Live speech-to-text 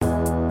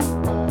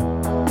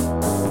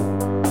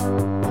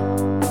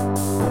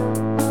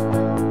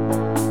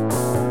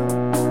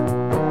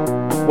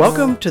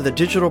Welcome to the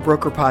Digital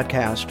Broker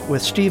Podcast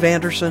with Steve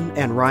Anderson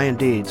and Ryan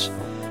Deeds,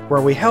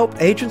 where we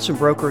help agents and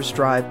brokers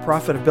drive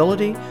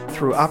profitability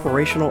through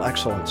operational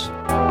excellence.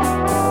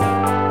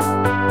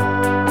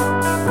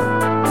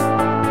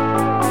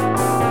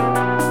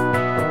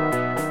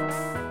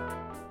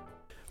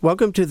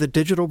 Welcome to the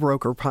Digital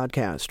Broker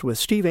Podcast with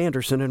Steve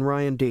Anderson and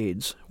Ryan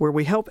Deeds, where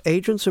we help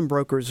agents and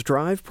brokers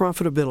drive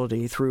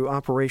profitability through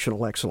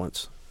operational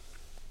excellence.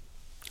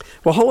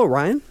 Well, hello,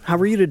 Ryan. How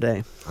are you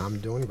today? I'm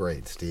doing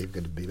great, Steve.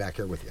 Good to be back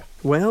here with you.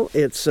 Well,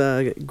 it's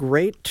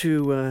great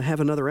to have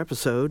another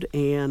episode,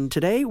 and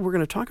today we're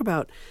going to talk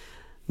about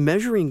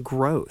measuring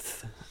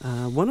growth.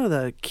 One of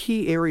the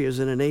key areas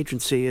in an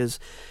agency is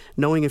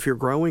knowing if you're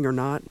growing or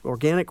not,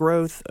 organic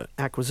growth,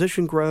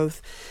 acquisition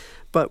growth.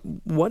 But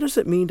what does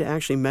it mean to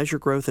actually measure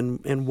growth,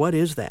 and what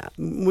is that?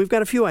 We've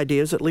got a few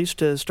ideas, at least,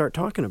 to start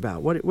talking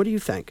about. What do you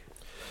think?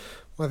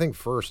 Well, I think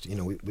first,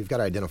 we've got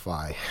to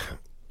identify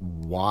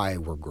why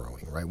we're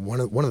growing, right? One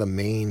of the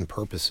main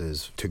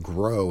purposes to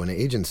grow an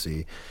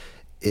agency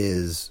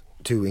is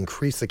to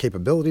increase the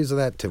capabilities of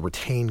that, to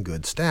retain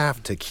good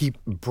staff, to keep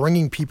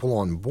bringing people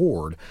on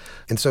board.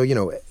 And so,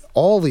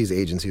 all these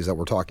agencies that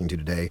we're talking to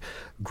today,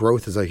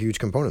 growth is a huge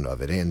component of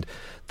it. And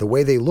the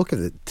way they look at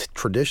it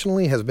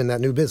traditionally has been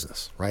that new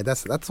business, right?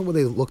 That's the way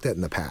they looked at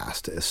in the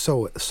past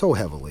so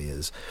heavily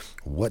is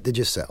what did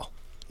you sell?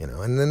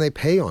 And then they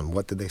pay on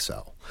what did they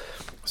sell.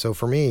 So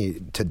for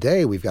me,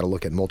 today we've got to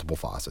look at multiple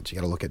faucets. You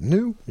got to look at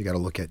new, you got to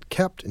look at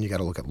kept, and you got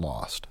to look at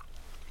lost.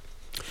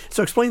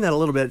 So explain that a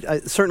little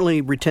bit.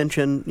 Certainly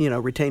retention,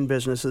 retained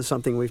business is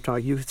something we've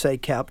talked. You say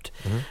kept,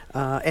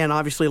 and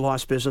obviously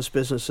lost business.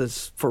 Business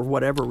has, for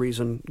whatever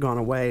reason, gone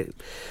away.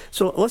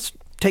 So let's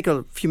take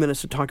a few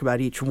minutes to talk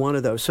about each one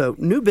of those. So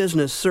new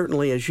business,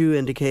 certainly, as you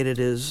indicated,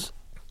 is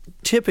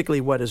typically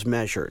what is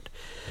measured.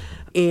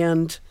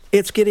 And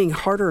it's getting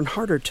harder and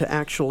harder to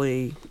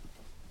actually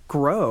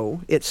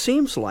grow, it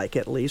seems like,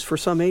 at least for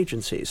some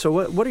agencies.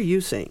 So what are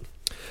you seeing?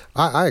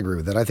 I agree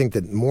with that. I think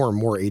that more and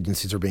more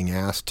agencies are being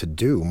asked to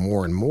do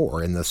more and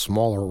more, and the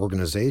smaller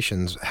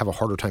organizations have a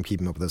harder time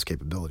keeping up with those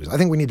capabilities. I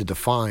think we need to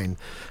define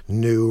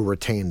new,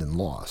 retained, and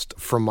lost.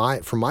 From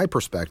my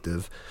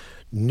perspective,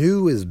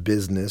 new is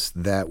business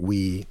that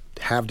we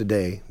have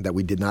today that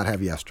we did not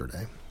have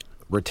yesterday.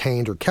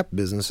 Retained or kept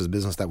business is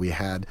business that we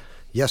had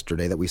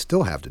yesterday that we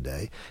still have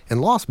today,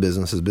 and lost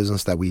business is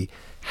business that we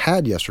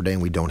had yesterday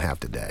and we don't have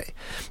today.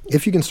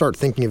 If you can start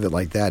thinking of it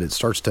like that, it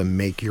starts to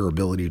make your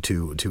ability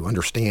to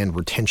understand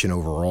retention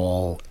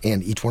overall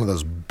and each one of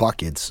those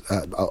buckets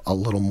a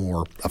little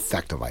more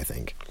effective, I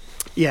think.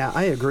 Yeah,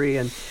 I agree.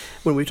 And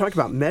when we talk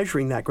about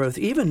measuring that growth,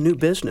 even new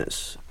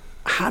business,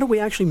 how do we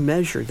actually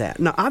measure that?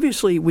 Now,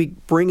 obviously, we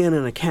bring in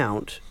an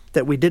account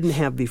that we didn't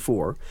have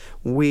before.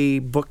 We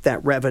book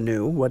that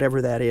revenue,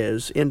 whatever that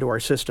is, into our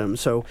system.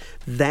 So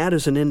that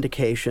is an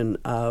indication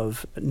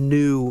of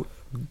new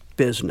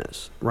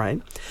business,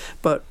 right?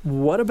 But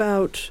what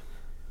about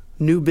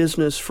new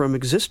business from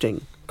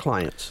existing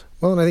clients?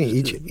 Well, and I think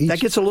each that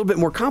gets a little bit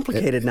more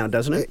complicated now,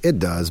 doesn't it? It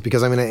does,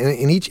 because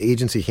and each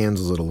agency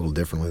handles it a little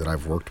differently that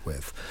I've worked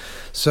with.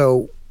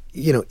 So,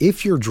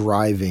 if you're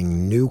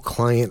driving new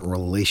client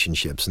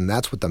relationships, and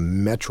that's what the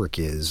metric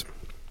is,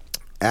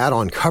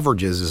 add-on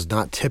coverages is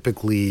not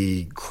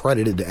typically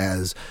credited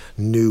as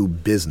new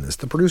business.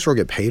 The producer will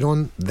get paid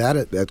on that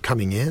at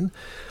coming in,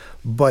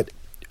 but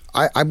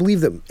I believe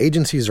that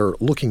agencies are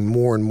looking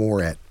more and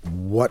more at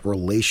what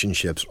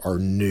relationships are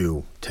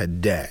new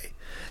today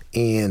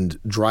and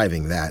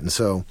driving that. And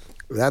so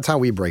that's how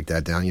we break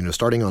that down.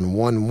 Starting on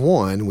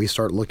 1/1, we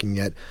start looking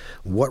at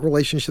what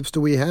relationships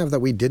do we have that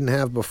we didn't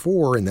have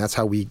before, and that's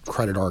how we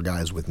credit our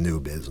guys with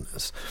new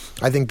business.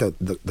 I think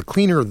the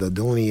cleaner the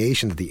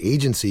delineation that the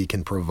agency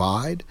can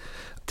provide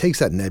takes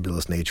that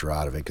nebulous nature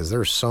out of it, because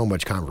there's so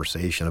much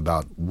conversation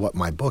about what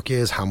my book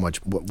is, how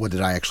much, what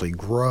did I actually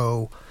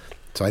grow.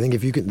 So I think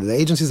if the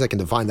agencies that can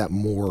define that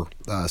more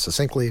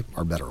succinctly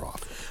are better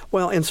off.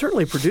 Well, and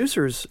certainly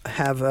producers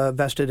have a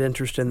vested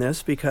interest in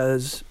this,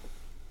 because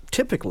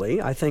typically,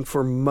 I think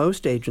for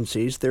most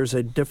agencies, there's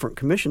a different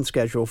commission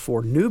schedule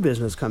for new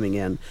business coming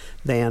in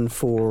than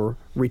for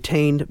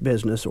retained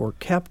business or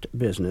kept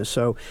business.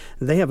 So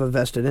they have a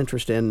vested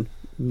interest in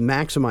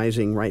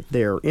maximizing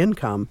their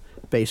income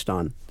based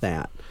on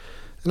that.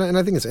 And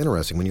I think it's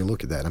interesting when you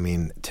look at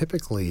that.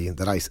 Typically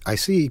that I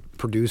see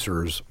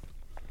producers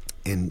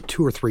in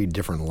two or three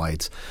different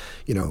lights.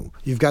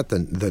 You've got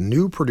the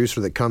new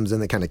producer that comes in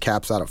that kind of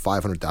caps out at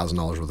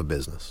 $500,000 worth of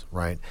business,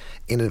 right?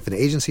 And if an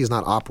agency is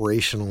not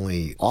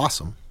operationally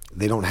awesome,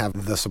 they don't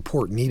have the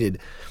support needed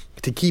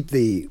to keep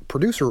the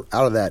producer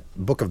out of that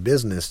book of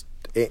business,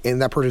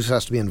 and that producer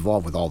has to be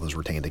involved with all those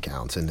retained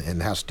accounts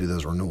and has to do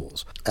those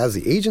renewals. As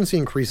the agency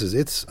increases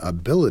its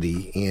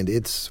ability and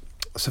its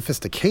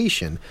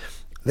sophistication,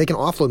 they can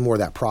offload more of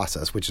that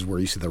process, which is where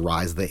you see the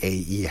rise of the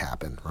AE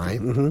happen, right?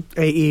 Mm-hmm.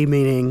 AE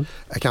meaning?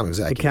 Account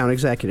executive. Account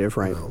executive,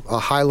 right. A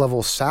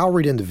high-level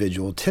salaried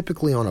individual,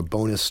 typically on a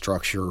bonus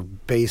structure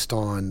based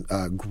on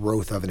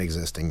growth of an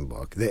existing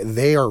book.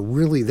 They are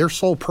really, their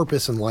sole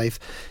purpose in life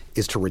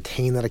is to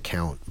retain that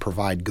account,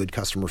 provide good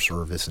customer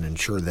service, and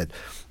ensure that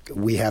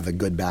we have a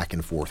good back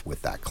and forth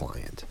with that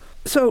client.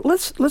 So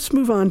let's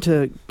move on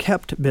to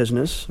kept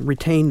business,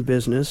 retained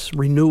business,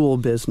 renewal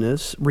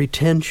business,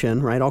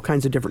 retention, right? All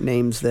kinds of different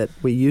names that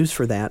we use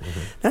for that. Mm-hmm.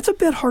 That's a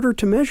bit harder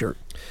to measure.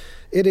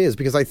 It is,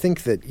 because I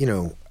think that,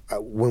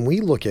 when we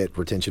look at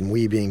retention,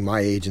 we being my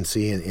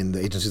agency and the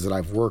agencies that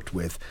I've worked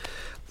with,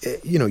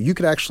 you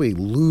could actually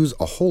lose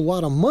a whole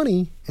lot of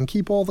money and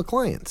keep all the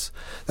clients.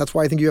 That's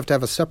why I think you have to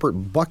have a separate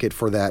bucket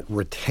for that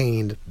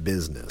retained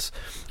business.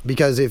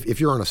 Because if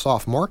you're in a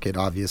soft market,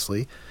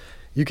 obviously,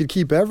 you could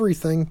keep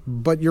everything,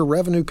 but your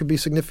revenue could be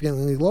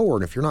significantly lower.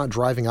 And if you're not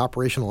driving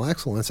operational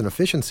excellence and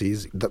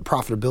efficiencies, the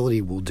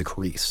profitability will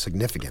decrease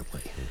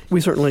significantly. We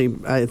certainly,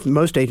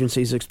 most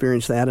agencies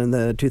experienced that in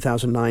the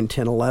 2009,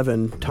 10,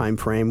 11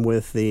 timeframe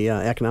with the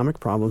economic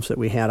problems that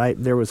we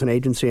had. There was an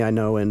agency I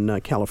know in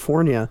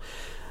California,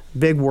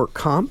 big work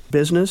comp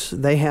business.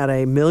 They had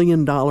a $1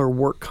 million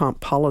work comp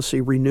policy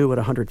renew at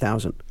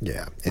 $100,000.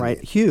 Yeah.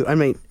 Right? Huge. I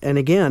mean, and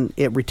again,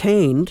 it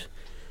retained,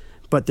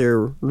 but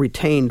their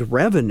retained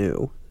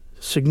revenue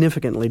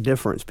significantly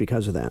different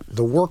because of that.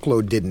 The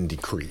workload didn't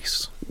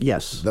decrease.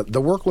 Yes. The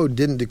workload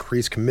didn't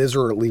decrease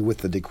commensurately with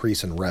the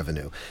decrease in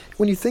revenue.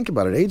 When you think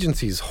about it,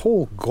 agencies'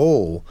 whole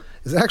goal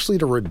is actually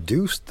to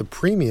reduce the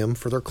premium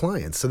for their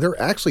clients. So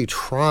they're actually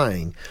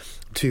trying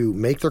to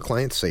make their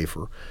clients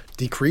safer,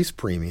 decrease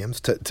premiums,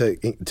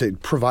 to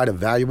provide a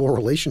valuable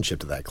relationship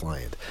to that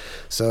client.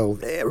 So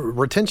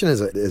retention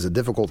is a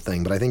difficult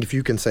thing, but I think if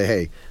you can say,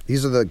 hey,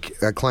 these are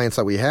the clients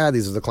that we had,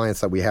 these are the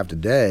clients that we have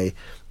today,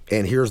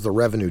 and here's the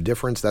revenue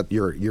difference, that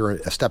you're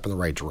a step in the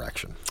right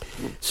direction.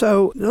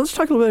 So let's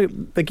talk a little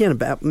bit again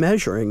about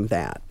measuring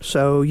that.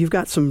 So you've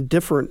got some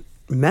different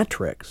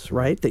metrics,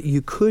 right, that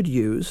you could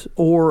use,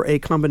 or a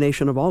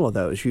combination of all of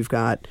those. You've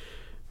got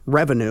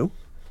revenue,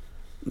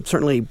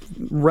 certainly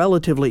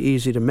relatively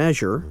easy to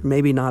measure,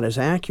 maybe not as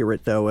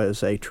accurate, though,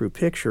 as a true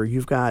picture.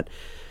 You've got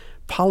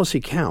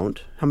policy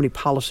count, how many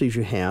policies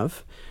you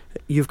have.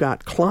 You've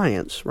got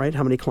clients, right?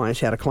 How many clients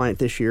had a client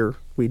this year?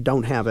 We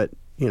don't have it,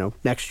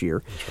 next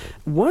year. That's right.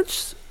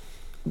 What's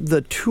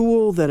the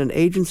tool that an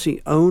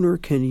agency owner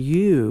can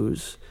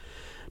use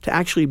to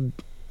actually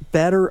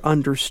better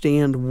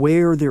understand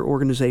where their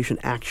organization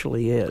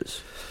actually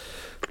is?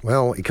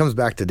 Well, it comes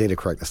back to data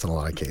correctness in a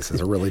lot of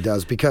cases. It really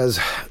does, because,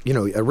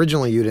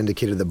 originally you'd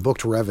indicated that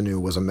booked revenue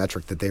was a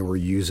metric that they were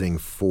using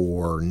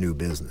for new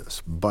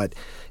business. But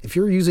if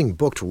you're using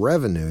booked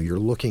revenue, you're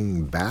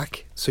looking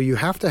back. So you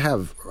have to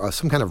have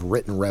some kind of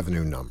written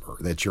revenue number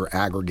that you're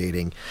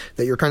aggregating,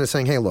 that you're kind of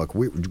saying, hey, look,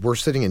 we're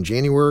sitting in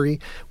January.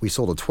 We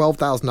sold a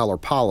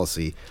 $12,000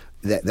 policy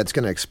that's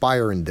going to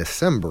expire in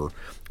December.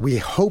 We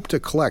hope to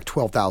collect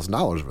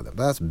 $12,000 for them.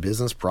 That's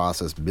business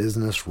process,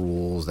 business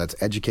rules. That's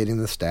educating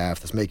the staff.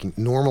 That's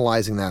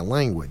normalizing that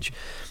language.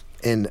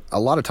 And a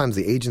lot of times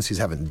the agencies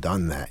haven't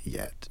done that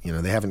yet.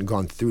 They haven't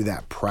gone through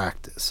that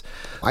practice.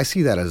 I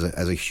see that as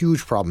a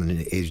huge problem in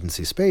the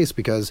agency space,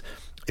 because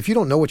if you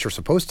don't know what you're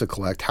supposed to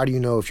collect, how do you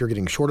know if you're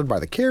getting shorted by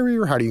the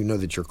carrier? How do you know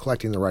that you're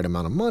collecting the right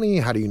amount of money?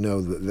 How do you know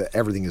that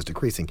everything is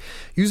decreasing?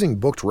 Using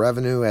booked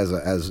revenue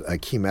as a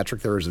key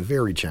metric there is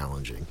very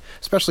challenging,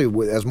 especially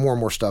as more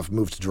and more stuff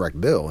moves to direct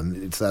bill,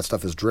 and that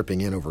stuff is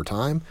dripping in over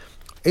time.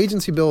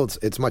 Agency bill,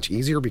 it's much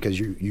easier because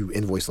you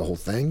invoice the whole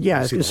thing. Yeah,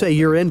 I was going to say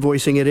you're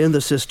invoicing it in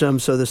the system,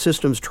 so the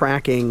system's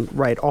tracking,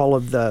 right, all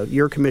of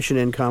your commission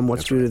income,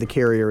 what's due to the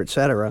carrier, et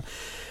cetera.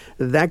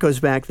 That goes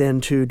back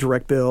then to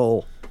direct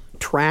bill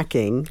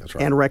tracking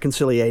and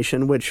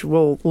reconciliation, which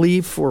we'll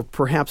leave for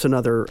perhaps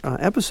another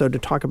episode to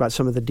talk about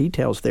some of the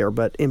details there,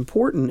 but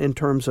important in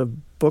terms of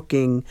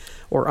booking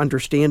or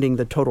understanding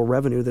the total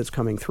revenue that's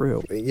coming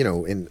through.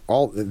 In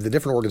all the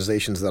different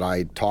organizations that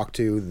I talk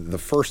to, the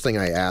first thing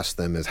I ask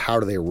them is, how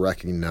do they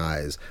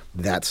recognize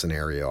that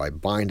scenario? I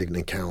bind an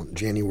account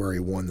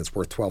January 1 that's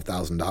worth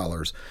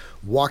 $12,000.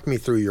 Walk me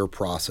through your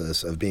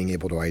process of being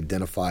able to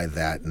identify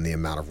that and the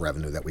amount of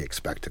revenue that we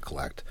expect to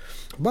collect.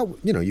 But,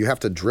 you have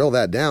to drill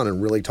that down and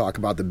really talk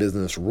about the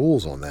business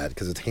rules on that,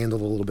 because it's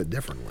handled a little bit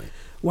differently.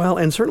 Well,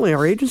 and certainly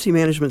our agency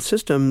management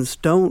systems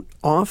don't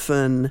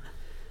often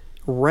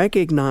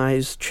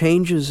recognize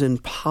changes in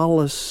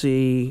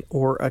policy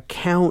or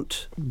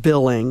account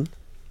billing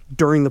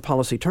during the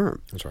policy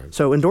term. That's right.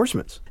 So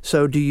endorsements.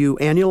 So do you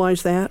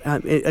annualize that?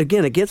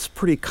 Again, it gets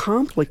pretty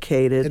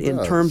complicated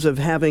in terms of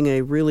having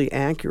a really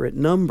accurate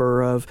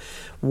number of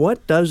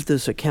what does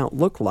this account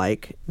look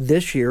like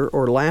this year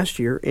or last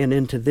year and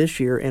into this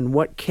year, and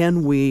what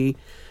can we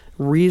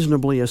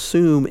reasonably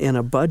assume in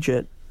a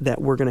budget that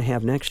we're going to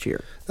have next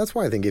year. That's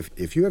why I think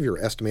if you have your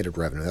estimated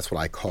revenue, that's what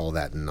I call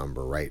that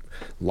number, right?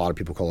 A lot of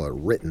people call it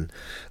written.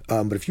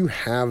 But if you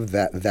have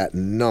that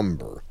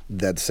number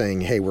that's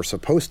saying, hey, we're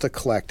supposed to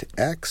collect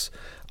X,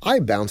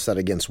 I bounce that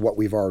against what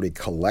we've already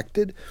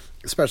collected,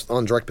 especially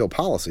on direct bill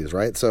policies,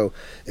 right? So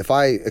if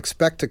I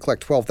expect to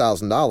collect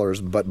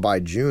 $12,000, but by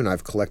June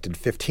I've collected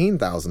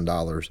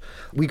 $15,000,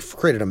 we've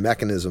created a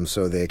mechanism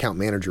so the account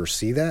managers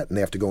see that and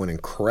they have to go in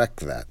and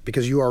correct that,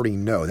 because you already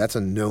know that's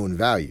a known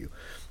value.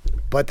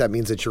 but that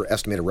means that your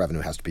estimated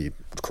revenue has to be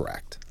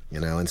correct.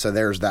 And so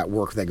there's that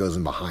work that goes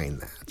in behind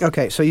that.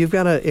 Okay, so you've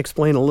got to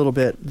explain a little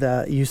bit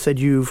that you said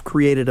you've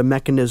created a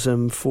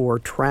mechanism for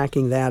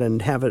tracking that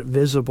and have it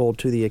visible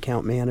to the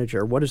account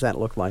manager. What does that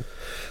look like?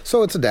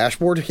 So it's a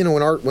dashboard.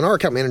 When our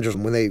account managers,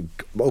 when they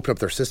open up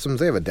their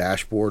systems, they have a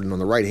dashboard, and on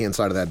the right-hand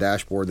side of that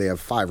dashboard, they have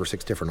 5 or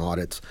 6 different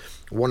audits.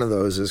 One of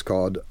those is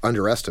called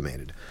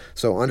underestimated.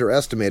 So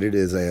underestimated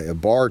is a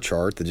bar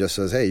chart that just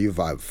says, hey, you've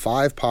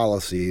 5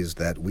 policies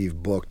that we've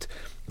booked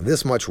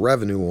this much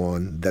revenue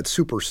on that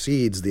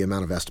supersedes the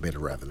amount of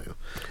estimated revenue.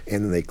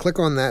 And then they click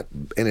on that,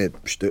 and it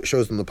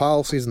shows them the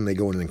policies, and they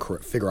go in and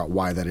figure out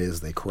why that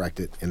is. They correct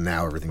it, and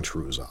now everything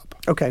trues up.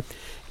 Okay.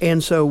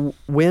 And so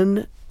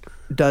when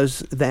does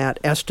that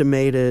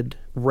estimated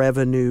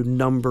revenue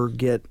number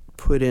get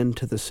put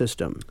into the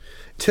system?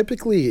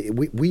 Typically,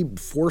 we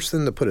force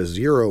them to put a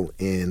 0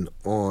 in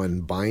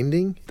on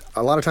binding.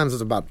 A lot of times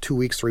it's about 2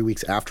 weeks, 3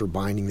 weeks after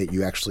binding that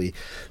you actually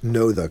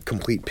know the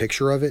complete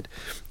picture of it.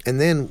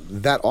 And then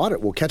that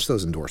audit will catch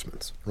those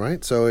endorsements,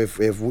 right? So if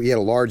we had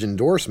a large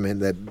endorsement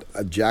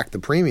that jacked the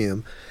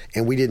premium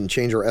and we didn't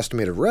change our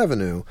estimated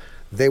revenue,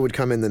 they would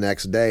come in the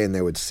next day and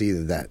they would see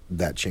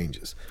that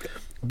changes.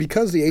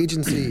 Because the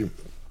agency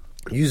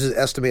uses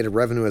estimated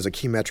revenue as a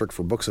key metric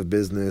for books of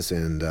business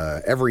and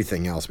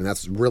everything else. I mean,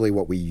 that's really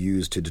what we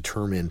use to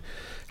determine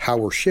how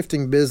we're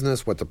shifting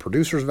business, what the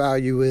producer's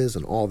value is,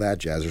 and all that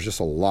jazz. There's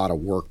just a lot of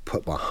work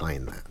put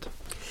behind that.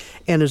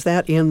 And is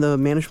that in the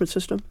management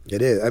system?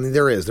 It is. I mean,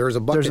 there is. There's a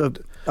bucket. There's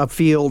a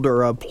field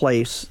or a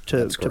place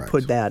to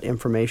put that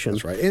information.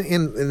 That's right.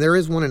 And there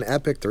is one in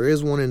Epic. There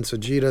is one in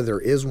Sajita. There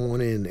is one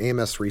in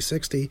AMS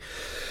 360.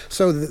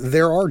 So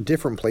there are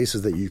different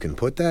places that you can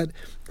put that.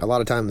 A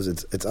lot of times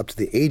it's up to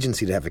the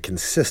agency to have a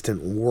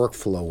consistent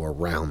workflow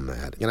around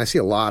that. And I see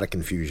a lot of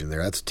confusion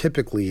there. That's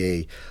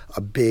typically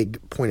a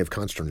big point of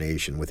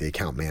consternation with the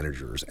account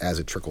managers as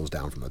it trickles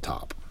down from the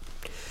top.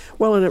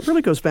 Well, and it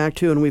really goes back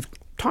to, and we've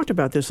talked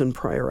about this in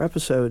prior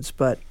episodes,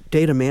 but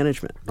data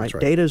management, right? That's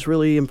right. Data is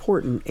really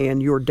important,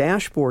 and your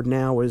dashboard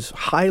now is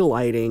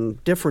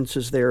highlighting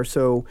differences there.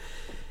 So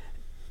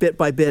bit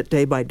by bit,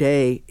 day by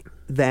day,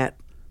 that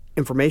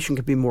information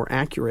can be more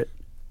accurate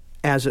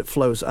as it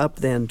flows up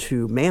then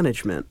to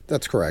management.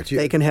 That's correct.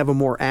 They can have a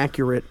more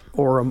accurate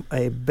or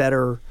a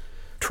better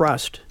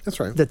trust. That's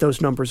right. That those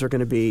numbers are going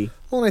to be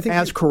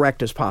as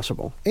correct as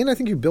possible. And I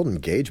think you build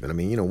engagement. I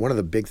mean, one of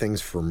the big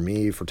things for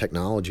me for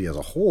technology as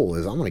a whole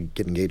is I want to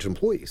get engaged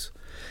employees.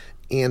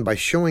 And by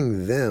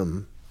showing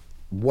them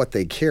what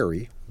they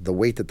carry, the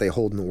weight that they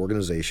hold in the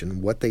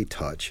organization, what they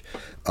touch,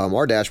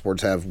 our dashboards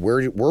have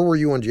where were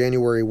you on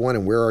January 1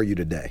 and where are you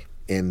today?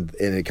 And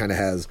it kind of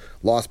has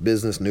lost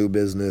business, new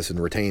business, and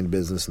retained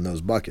business in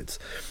those buckets.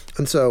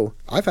 And so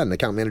I've had an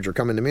account manager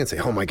come into me and say,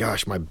 oh my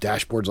gosh, my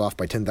dashboard's off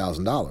by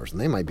 $10,000. And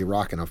they might be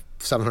rocking a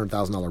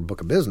 $700,000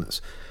 book of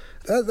business.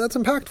 That's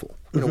impactful.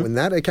 When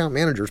that account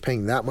manager is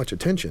paying that much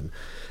attention.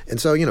 And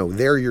so,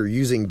 there you're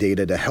using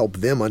data to help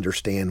them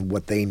understand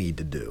what they need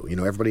to do.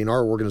 Everybody in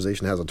our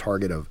organization has a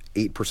target of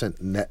 8%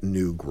 net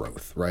new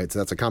growth, right? So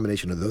that's a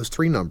combination of those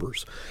 3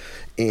 numbers.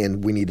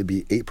 And we need to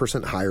be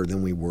 8% higher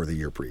than we were the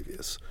year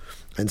previous.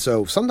 And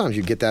so sometimes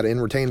you get that in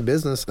retained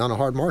business on a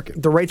hard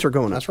market. The rates are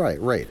going up. That's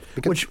right, right.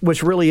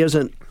 Which really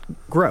isn't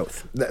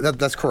growth.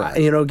 That's correct.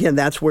 Again,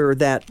 that's where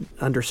that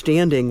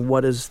understanding,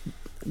 what does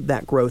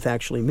that growth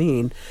actually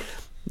mean?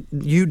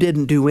 You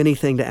didn't do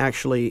anything to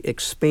actually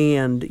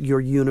expand your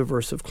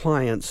universe of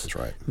clients. That's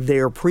right.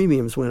 Their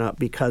premiums went up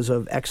because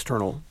of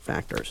external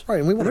factors.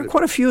 Right, and there are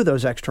quite a few of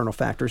those external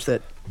factors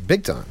that...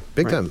 Big time.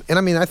 And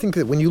I mean, I think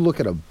that when you look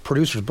at a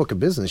producer's book of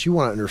business, you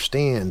want to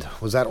understand,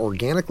 was that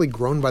organically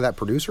grown by that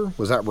producer?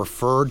 Was that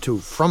referred to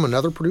from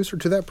another producer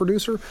to that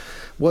producer?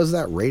 Was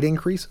that rate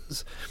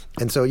increases?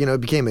 And so,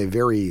 it became a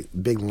very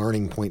big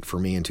learning point for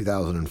me in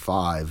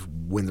 2005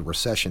 when the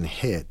recession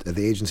hit. At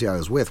the agency I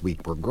was with, we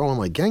were growing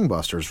like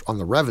gangbusters on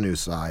the revenue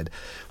side.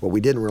 What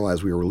we didn't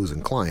realize, we were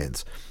losing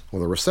clients.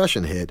 Well, the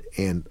recession hit,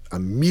 and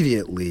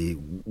immediately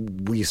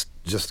we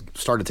just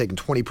started taking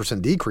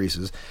 20%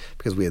 decreases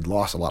because we had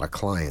lost a lot of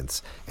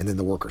clients. And then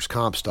the workers'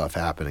 comp stuff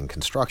happened, and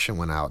construction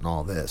went out and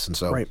all this. And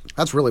so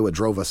that's really what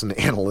drove us into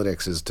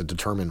analytics, is to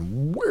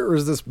determine where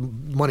is this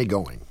money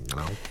going,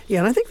 Yeah,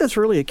 and I think that's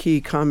really a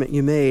key comment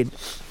you made.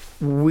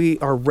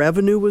 Our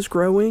revenue was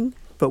growing,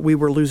 but we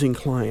were losing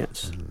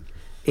clients.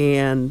 Mm-hmm.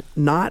 And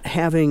not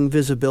having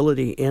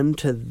visibility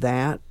into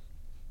that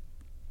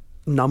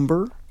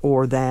number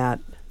or that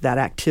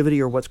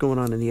activity or what's going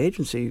on in the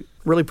agency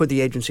really put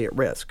the agency at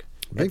risk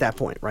at that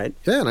point, right?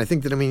 Yeah, and I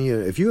think that,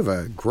 if you have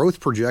a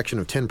growth projection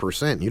of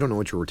 10% and you don't know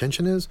what your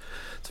retention is,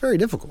 it's very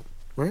difficult,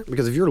 right?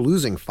 Because if you're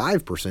losing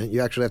 5%, you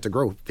actually have to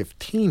grow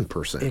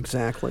 15%.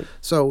 Exactly.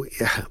 So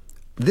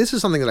this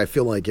is something that I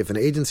feel like if an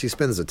agency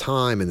spends the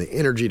time and the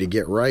energy to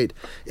get right,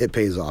 it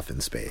pays off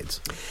in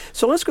spades.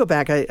 So let's go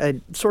back.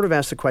 I sort of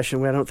asked the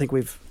question, I don't think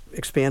we've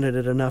expanded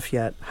it enough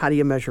yet. How do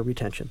you measure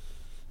retention?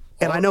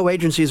 And I know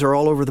agencies are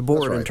all over the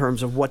board in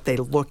terms of what they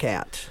look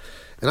at.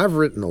 And I've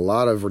written a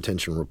lot of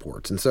retention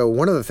reports. And so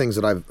one of the things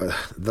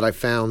that I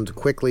found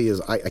quickly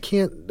is I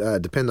can't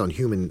depend on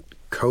human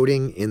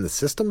coding in the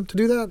system to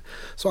do that.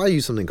 So I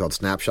use something called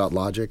snapshot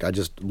logic. I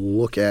just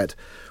look at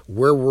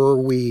where were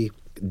we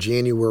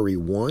January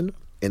 1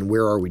 and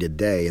where are we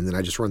today? And then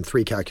I just run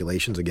 3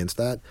 calculations against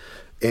that.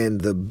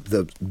 And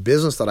the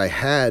business that I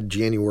had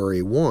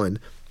January 1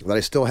 that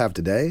I still have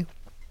today,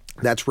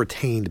 that's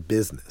retained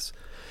business.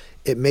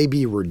 It may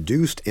be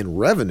reduced in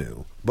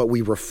revenue, but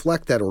we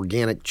reflect that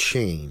organic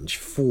change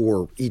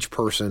for each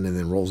person and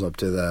then rolls up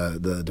to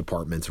the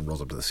departments and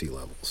rolls up to the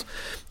C-levels.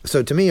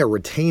 So to me, a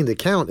retained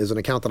account is an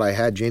account that I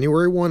had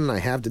January 1 and I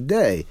have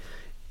today.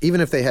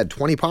 Even if they had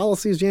 20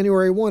 policies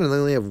January 1 and they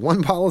only have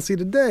 1 policy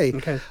today,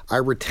 I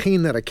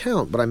retain that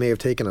account, but I may have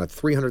taken a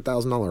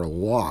 $300,000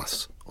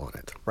 loss on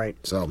it. Right.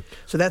 So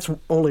that's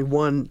only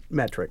one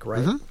metric,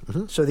 right?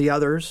 So the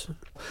others?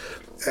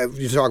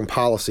 You're talking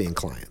policy and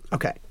client.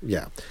 Okay.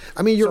 Yeah.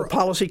 I mean, so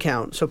policy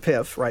count, so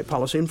PIF, right?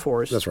 Policy in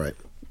force. That's right.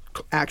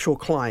 Actual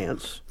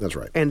clients. That's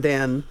right. And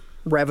then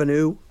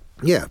revenue.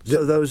 Yeah.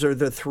 So those are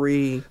the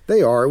 3.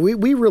 They are.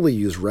 We really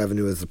use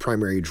revenue as the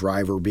primary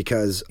driver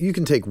because you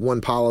can take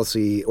 1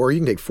 policy or you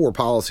can take 4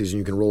 policies and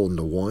you can roll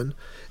into 1.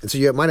 And so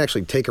you might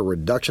actually take a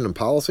reduction in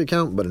policy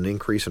count but an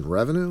increase in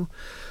revenue.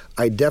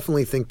 I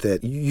definitely think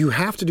that you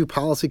have to do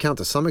policy count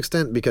to some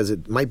extent because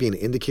it might be an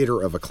indicator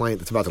of a client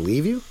that's about to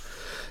leave you.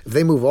 If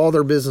they move all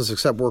their business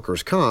except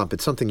workers' comp,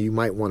 it's something you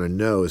might want to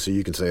know so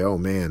you can say, oh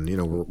man,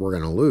 we're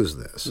going to lose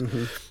this.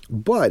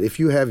 But if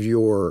you have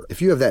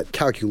that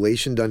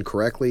calculation done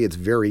correctly, it's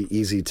very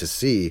easy to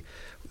see.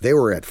 They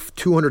were at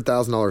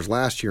 $200,000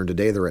 last year and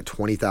today they're at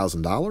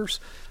 $20,000.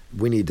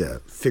 We need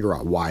to figure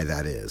out why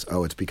that is.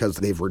 Oh, it's because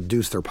they've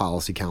reduced their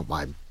policy count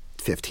by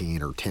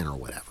 15 or 10 or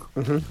whatever.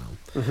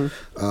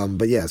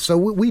 But yeah, so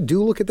we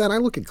do look at that. I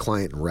look at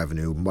client and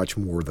revenue much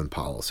more than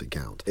policy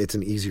count. It's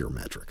an easier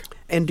metric.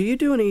 And do you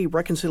do any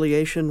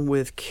reconciliation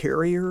with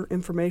carrier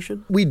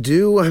information? We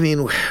do. I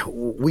mean,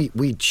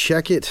 we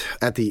check it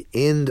at the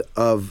end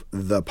of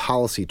the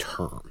policy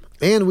term.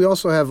 And we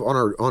also have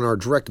on our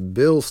direct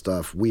bill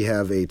stuff, we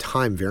have a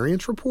time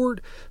variance report.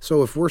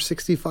 So if we're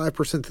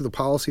 65% through the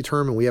policy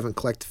term and we haven't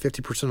collected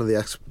 50% of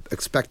the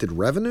expected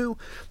revenue,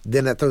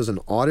 then that throws an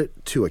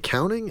audit to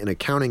accounting, and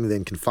accounting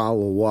then can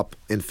follow up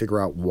and figure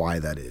out why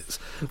that is.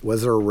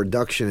 Was there a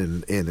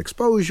reduction in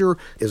exposure?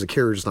 Is a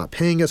carrier just not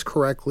paying us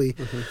correctly?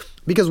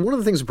 Because one of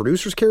the things the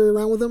producers carry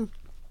around with them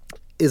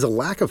is a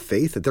lack of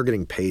faith that they're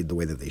getting paid the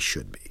way that they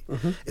should be.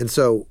 And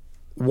so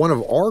one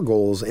of our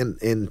goals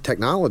in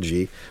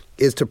technology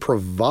is to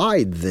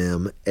provide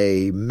them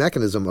a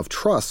mechanism of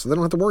trust so they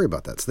don't have to worry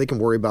about that. So they can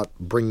worry about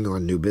bringing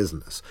on new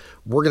business.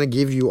 We're going to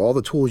give you all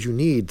the tools you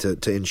need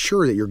to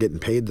ensure that you're getting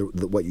paid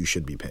what you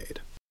should be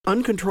paid.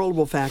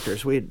 Uncontrollable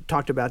factors. We had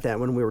talked about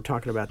that when we were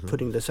talking about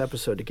putting this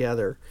episode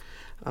together.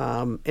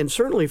 And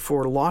certainly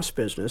for lost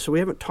business, so we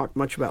haven't talked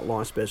much about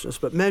lost business,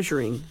 but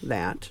measuring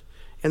that.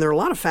 And there are a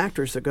lot of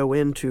factors that go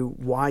into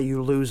why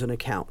you lose an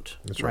account.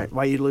 That's right.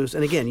 Why you lose.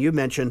 And again, you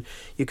mentioned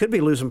you could be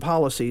losing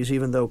policies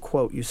even though,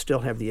 quote, you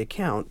still have the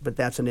account, but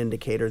that's an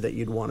indicator that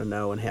you'd want to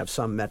know and have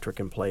some metric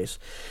in place.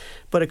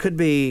 But it could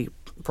be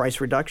price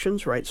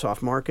reductions, right?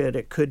 Soft market.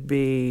 It could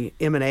be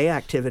M&A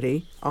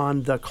activity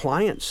on the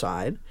client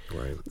side.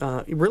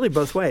 Right. Really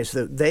both ways.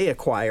 That they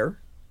acquire,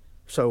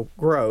 so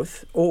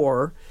growth,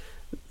 or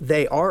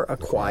they are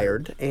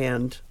acquired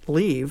and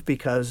leave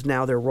because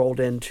now they're rolled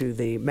into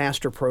the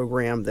master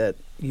program that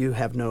you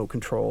have no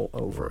control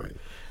over. Right.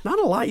 Not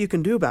a lot you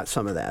can do about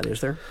some of that,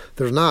 is there?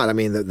 There's not. I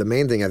mean, the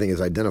main thing I think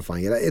is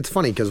identifying it. It's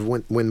funny because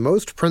when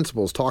most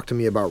principals talk to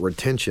me about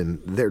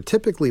retention, they're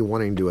typically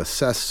wanting to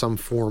assess some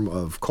form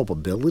of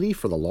culpability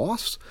for the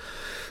loss.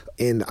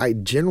 And I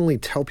generally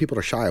tell people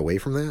to shy away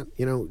from that.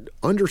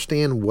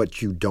 Understand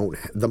what you don't,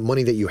 the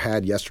money that you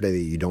had yesterday that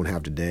you don't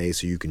have today,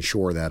 so you can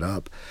shore that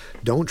up.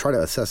 Don't try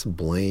to assess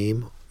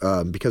blame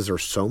because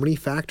there's so many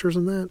factors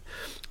in that.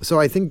 So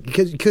I think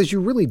because you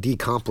really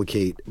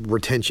decomplicate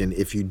retention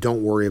if you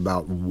don't worry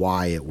about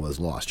why it was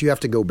lost. You have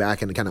to go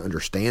back and kind of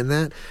understand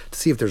that to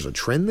see if there's a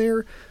trend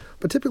there.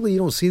 But typically you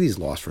don't see these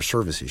lost for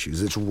service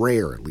issues. It's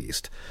rare, at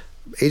least.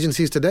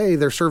 Agencies today,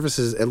 their service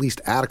is at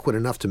least adequate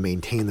enough to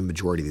maintain the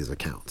majority of these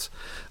accounts.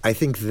 I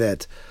think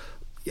that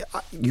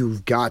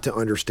you've got to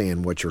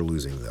understand what you're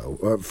losing,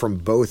 though, from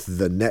both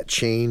the net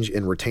change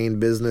in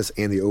retained business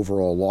and the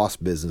overall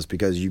lost business,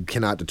 because you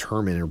cannot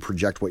determine or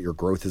project what your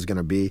growth is going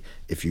to be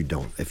if you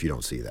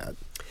don't see that.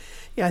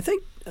 Yeah,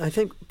 I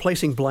think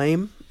placing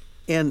blame,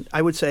 and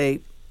I would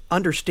say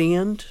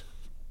understand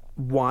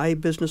why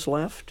business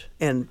left,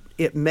 and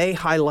it may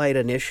highlight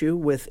an issue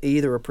with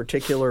either a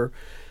particular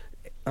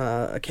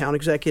account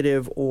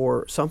executive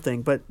or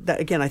something, but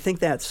again, I think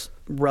that's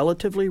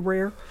relatively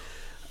rare,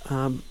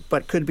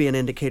 but could be an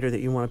indicator that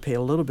you want to pay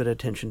a little bit of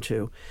attention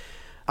to.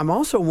 I'm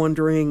also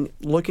wondering,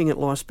 looking at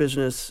lost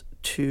business,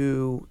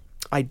 to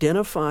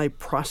identify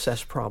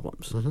process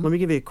problems. Let me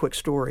give you a quick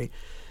story.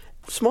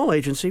 Small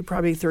agency,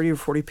 probably 30 or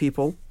 40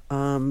 people.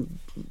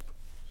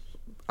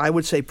 I I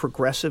would say,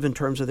 progressive in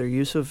terms of their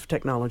use of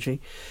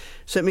technology,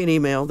 sent me an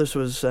email. This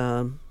was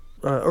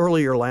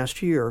earlier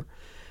last year.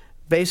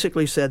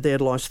 Basically said they had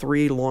lost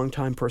 3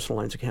 long-time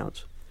personal lines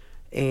accounts.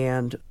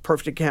 And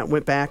Perfect Account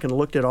went back and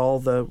looked at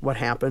all what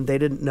happened. They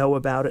didn't know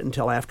about it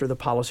until after the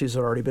policies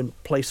had already been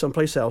placed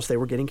someplace else. They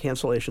were getting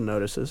cancellation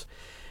notices.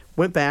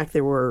 Went back.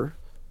 They were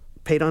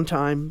paid on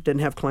time,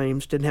 didn't have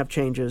claims, didn't have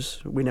changes.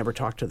 We never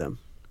talked to them.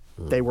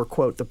 They were,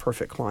 quote, the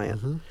perfect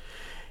client.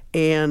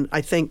 And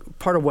I think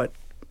part of what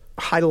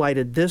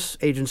highlighted this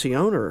agency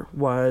owner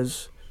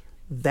was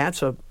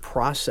that's a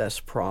process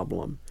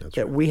problem.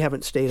 That we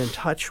haven't stayed in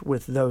touch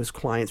with those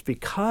clients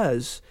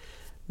because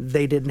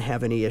they didn't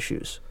have any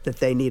issues that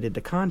they needed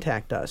to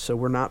contact us. So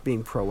we're not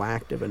being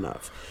proactive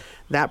enough.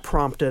 That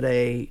prompted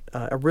a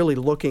really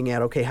looking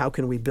at, okay, how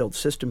can we build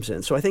systems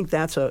in? So I think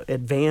that's an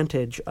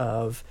advantage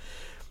of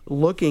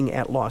looking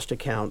at lost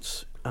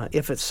accounts.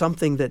 If it's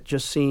something that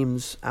just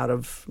seems out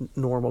of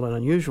normal and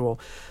unusual,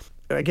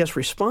 I guess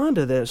respond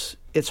to this.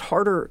 It's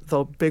harder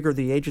the bigger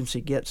the agency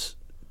gets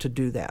to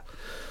do that.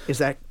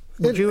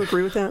 Would you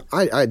agree with that?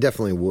 I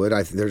definitely would.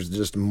 There's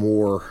just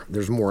more.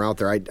 There's more out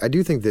there. I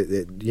do think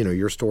that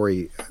your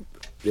story,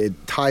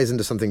 it ties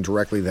into something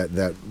directly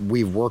that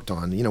we've worked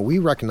on. We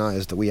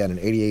recognized that we had an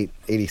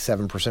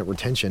 87%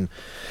 retention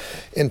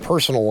in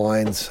personal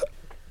lines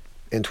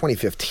in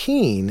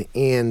 2015,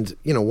 and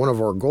one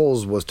of our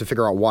goals was to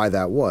figure out why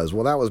that was.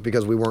 Well, that was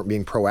because we weren't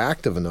being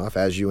proactive enough,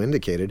 as you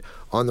indicated,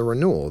 on the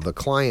renewal. The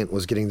client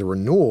was getting the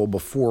renewal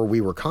before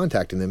we were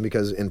contacting them,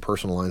 because in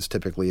personal lines,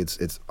 typically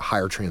it's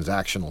higher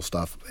transactional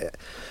stuff.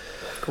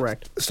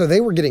 Correct. So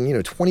they were getting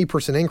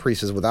 20%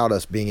 increases without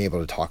us being able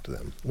to talk to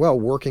them. Well,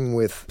 working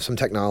with some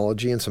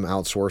technology and some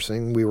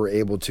outsourcing, we were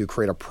able to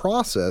create a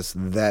process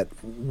that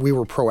we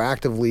were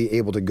proactively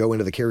able to go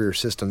into the carrier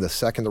system the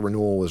second the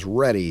renewal was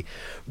ready,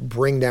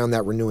 bring down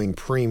that renewing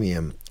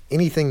premium.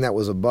 Anything that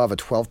was above a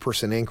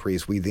 12%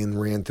 increase, we then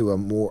ran through a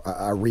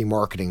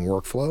remarketing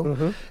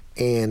workflow.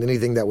 And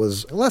anything that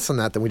was less than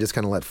that, then we just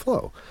kind of let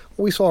flow.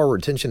 Well, we saw our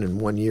retention in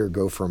 1 year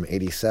go from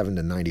 87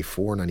 to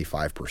 94,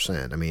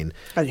 95%. I mean,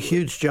 a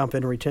huge jump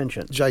in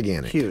retention.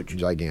 Gigantic. Huge.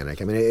 Gigantic.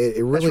 I mean,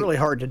 it really... That's really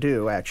hard to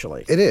do,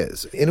 actually. It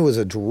is. And it was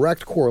a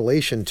direct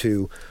correlation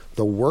to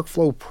the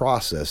workflow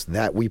process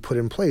that we put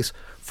in place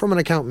from an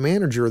account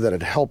manager that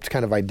had helped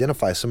kind of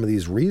identify some of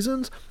these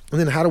reasons. And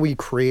then how do we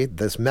create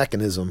this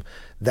mechanism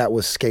that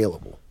was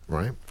scalable,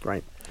 right?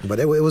 Right. But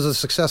it was a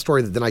success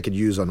story that then I could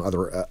use on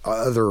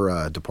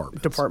other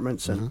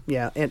departments. And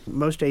and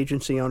most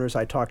agency owners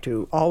I talk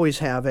to always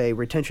have a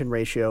retention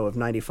ratio of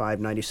 95,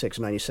 96,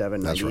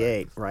 97,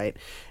 98, right?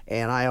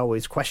 And I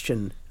always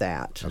question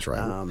that. That's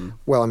right.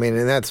 Well, I mean,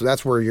 and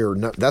that's where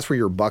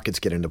your buckets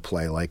get into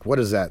play. Like, what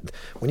is that?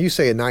 When you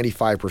say a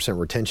 95%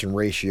 retention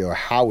ratio,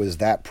 how is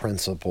that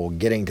principle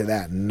getting to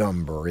that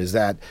number? Is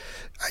that,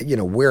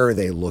 where are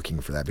they looking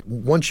for that?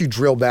 Once you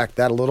drill back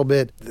that a little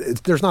bit,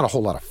 there's not a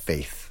whole lot of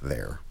faith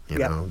there.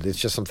 It's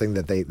just something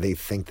that they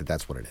think that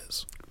that's what it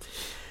is.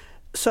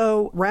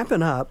 So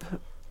wrapping up,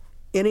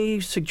 any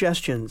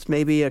suggestions,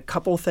 maybe a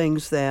couple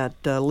things that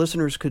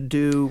listeners could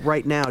do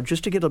right now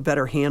just to get a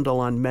better handle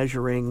on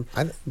measuring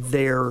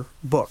their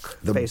book,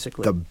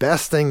 basically? The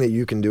best thing that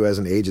you can do as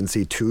an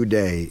agency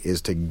today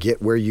is to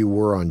get where you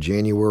were on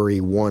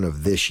January 1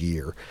 of this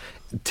year.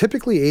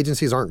 Typically,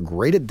 agencies aren't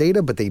great at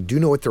data, but they do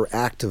know what their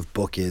active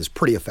book is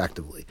pretty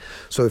effectively.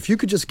 So if you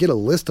could just get a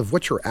list of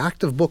what your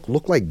active book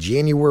looked like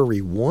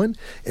January 1,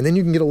 and then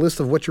you can get a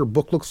list of what your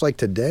book looks like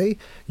today,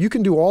 you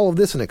can do all of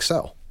this in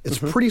Excel. It's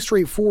pretty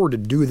straightforward to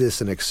do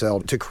this in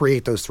Excel, to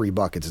create those 3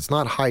 buckets. It's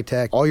not high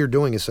tech. All you're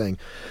doing is saying,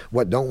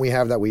 what don't we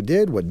have that we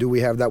did? What do we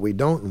have that we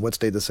don't? And what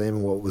stayed the same?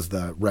 And what was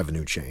the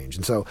revenue change?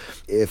 And so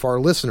if our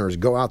listeners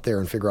go out there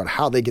and figure out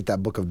how they get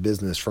that book of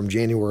business from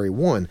January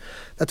 1,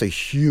 that's a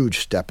huge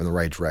step in the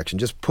right direction.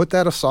 Just put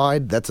that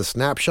aside. That's a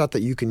snapshot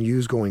that you can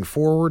use going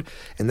forward.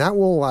 And that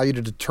will allow you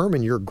to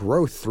determine your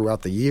growth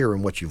throughout the year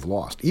and what you've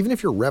lost. Even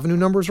if your revenue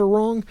numbers are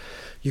wrong,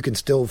 you can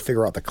still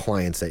figure out the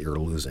clients that you're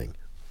losing.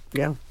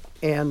 Yeah.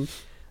 And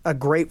a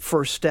great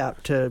first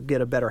step to get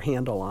a better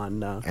handle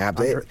on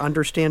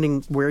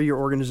understanding where your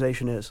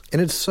organization is.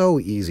 And it's so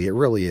easy. It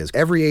really is.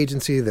 Every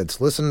agency that's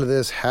listening to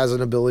this has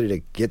an ability to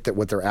get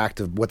what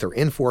their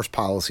in-force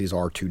policies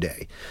are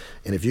today.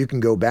 And if you can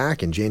go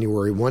back in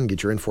January 1,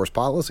 get your in-force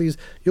policies,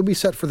 you'll be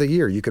set for the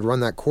year. You could run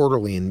that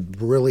quarterly and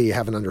really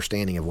have an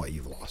understanding of what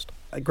you've lost.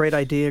 A great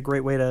idea, a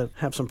great way to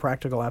have some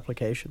practical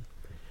application.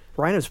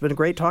 Ryan, it's been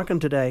great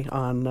talking today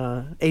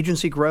on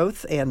agency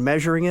growth and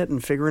measuring it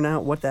and figuring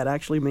out what that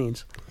actually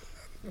means.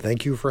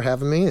 Thank you for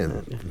having me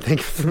in. Thank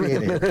you for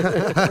being here.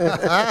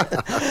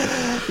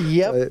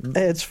 Yep,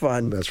 it's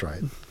fun. That's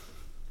right.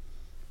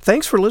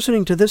 Thanks for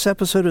listening to this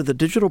episode of The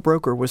Digital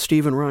Broker with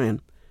Steve and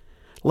Ryan.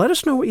 Let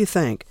us know what you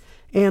think,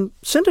 and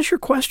send us your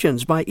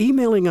questions by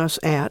emailing us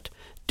at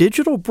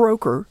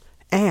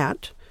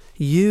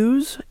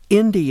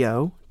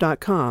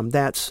digitalbroker@useindio.com.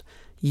 That's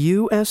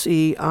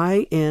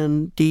USEINDIO.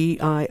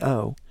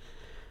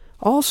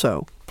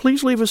 Also,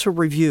 please leave us a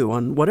review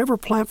on whatever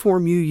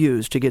platform you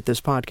use to get this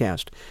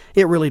podcast.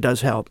 It really does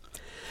help.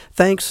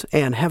 Thanks,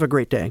 and have a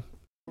great day.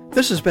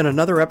 This has been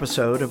another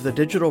episode of the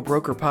Digital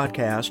Broker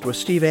Podcast with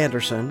Steve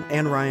Anderson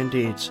and Ryan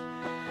Deeds.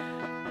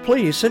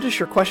 Please send us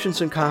your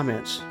questions and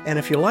comments, and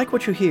if you like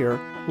what you hear,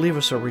 leave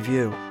us a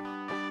review.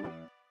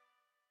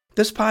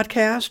 This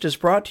podcast is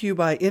brought to you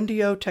by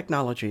Indio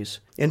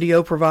Technologies.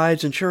 Indio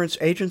provides insurance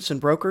agents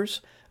and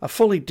brokers a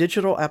fully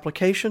digital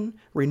application,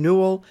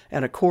 renewal,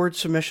 and accord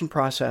submission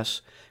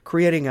process,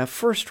 creating a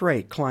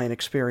first-rate client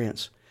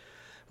experience.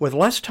 With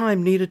less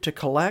time needed to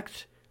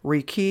collect,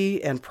 rekey,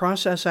 and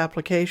process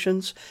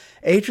applications,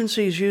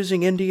 agencies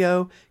using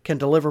Indio can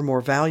deliver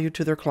more value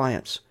to their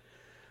clients.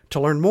 To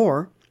learn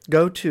more,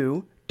 go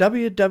to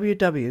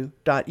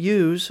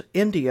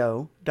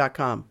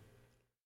www.useindio.com.